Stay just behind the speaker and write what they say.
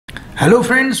Hello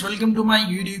friends, welcome to my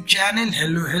YouTube channel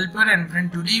Hello Helper. And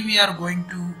friend, today we are going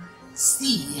to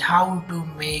see how to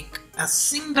make a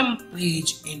single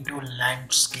page into a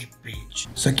landscape page.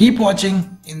 So keep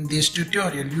watching. In this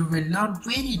tutorial you will learn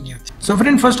very new things. So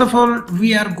friend, first of all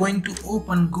we are going to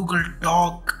open Google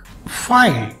Doc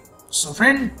file. So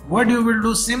friend, what you will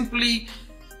do, simply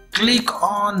click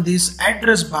on this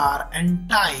address bar and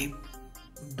type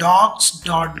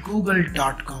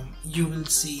docs.google.com. You will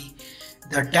see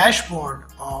the dashboard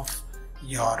of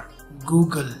your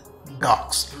Google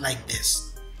Docs like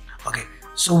this. Okay,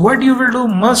 so what you will do,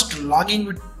 must log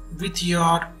in with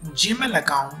your Gmail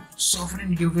account. So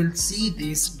friend, you will see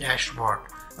this dashboard.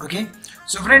 Okay,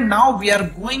 so friend, now we are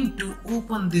going to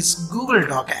open this Google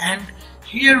Doc, and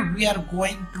here we are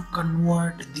going to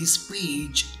convert this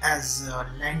page as a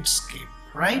landscape,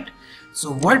 right?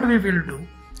 So what we will do,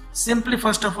 simply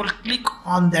first of all click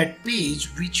on that page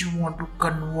which you want to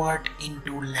convert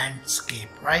into landscape,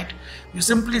 right? You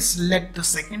simply select the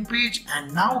second page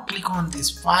and now click on this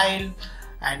file,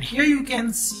 and here you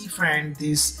can see friend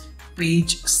this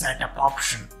page setup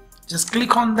option. Just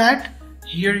click on that.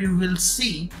 Here you will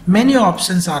see many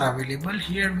options are available.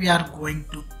 Here we are going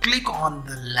to click on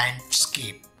the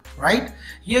landscape, right?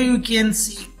 Here you can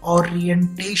see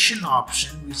orientation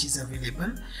option which is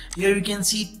available. Here you can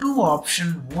see two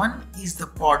options. One is the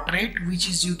portrait, which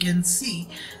is, you can see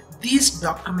this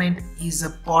document is a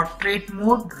portrait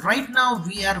mode. Right now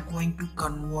we are going to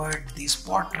convert this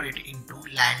portrait into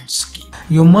landscape.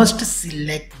 You must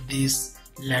select this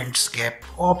landscape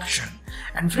option,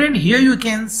 and friend, here you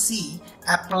can see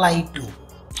apply to.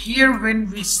 Here when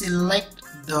we select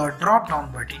the drop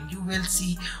down button, you will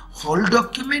see whole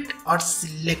document or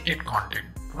selected content,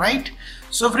 right?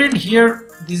 So friend, here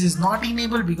this is not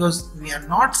enabled because we are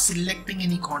not selecting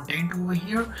any content over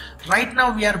here. Right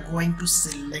now we are going to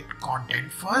select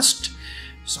content first.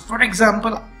 So for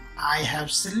example, I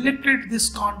have selected this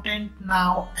content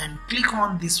now and click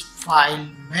on this file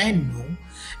menu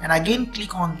and again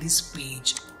click on this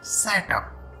page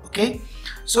setup. Okay,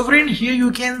 so friend, here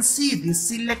you can see the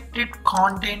selected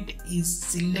content is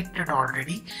selected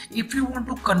already. If you want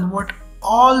to convert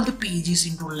all the pages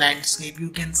into landscape, you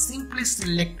can simply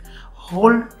select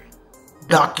whole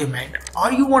document,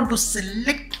 or you want to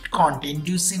select content,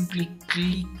 you simply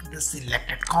click the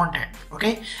selected content.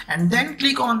 Okay, and then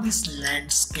click on this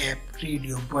landscape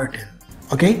radio button.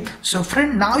 Okay, so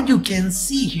friend, now you can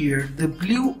see here the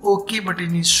blue OK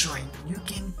button is showing. You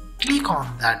can click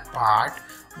on that part.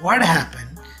 What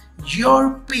happened?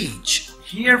 Your page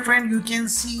here, friend, you can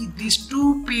see these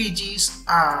two pages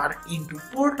are into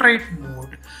portrait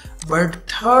mode, but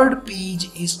third page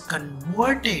is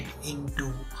converted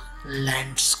into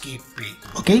landscape page.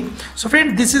 Okay, so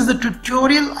friend, this is the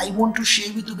tutorial I want to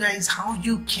share with you guys how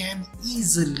you can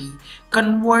easily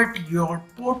convert your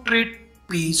portrait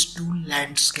page to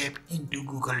landscape into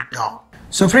Google Doc.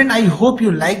 So friend, I hope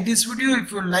you like this video.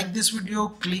 If you like this video,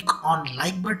 click on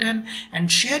like button and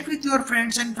share with your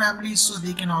friends and family so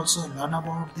they can also learn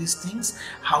about these things,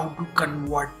 how to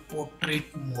convert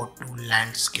portrait mode to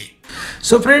landscape.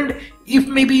 So friend, if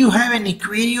maybe you have any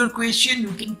query or question,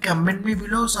 you can comment me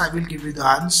below, so I will give you the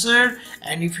answer.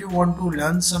 And if you want to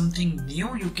learn something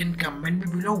new, you can comment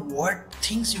me below what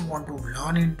things you want to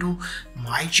learn into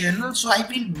my channel, so I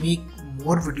will make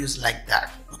more videos like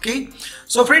that. Okay,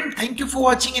 so friend, thank you for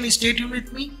watching and stay tuned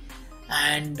with me,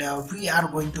 and we are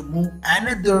going to move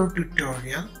another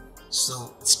tutorial,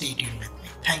 so stay tuned with me.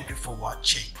 Thank you for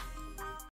watching.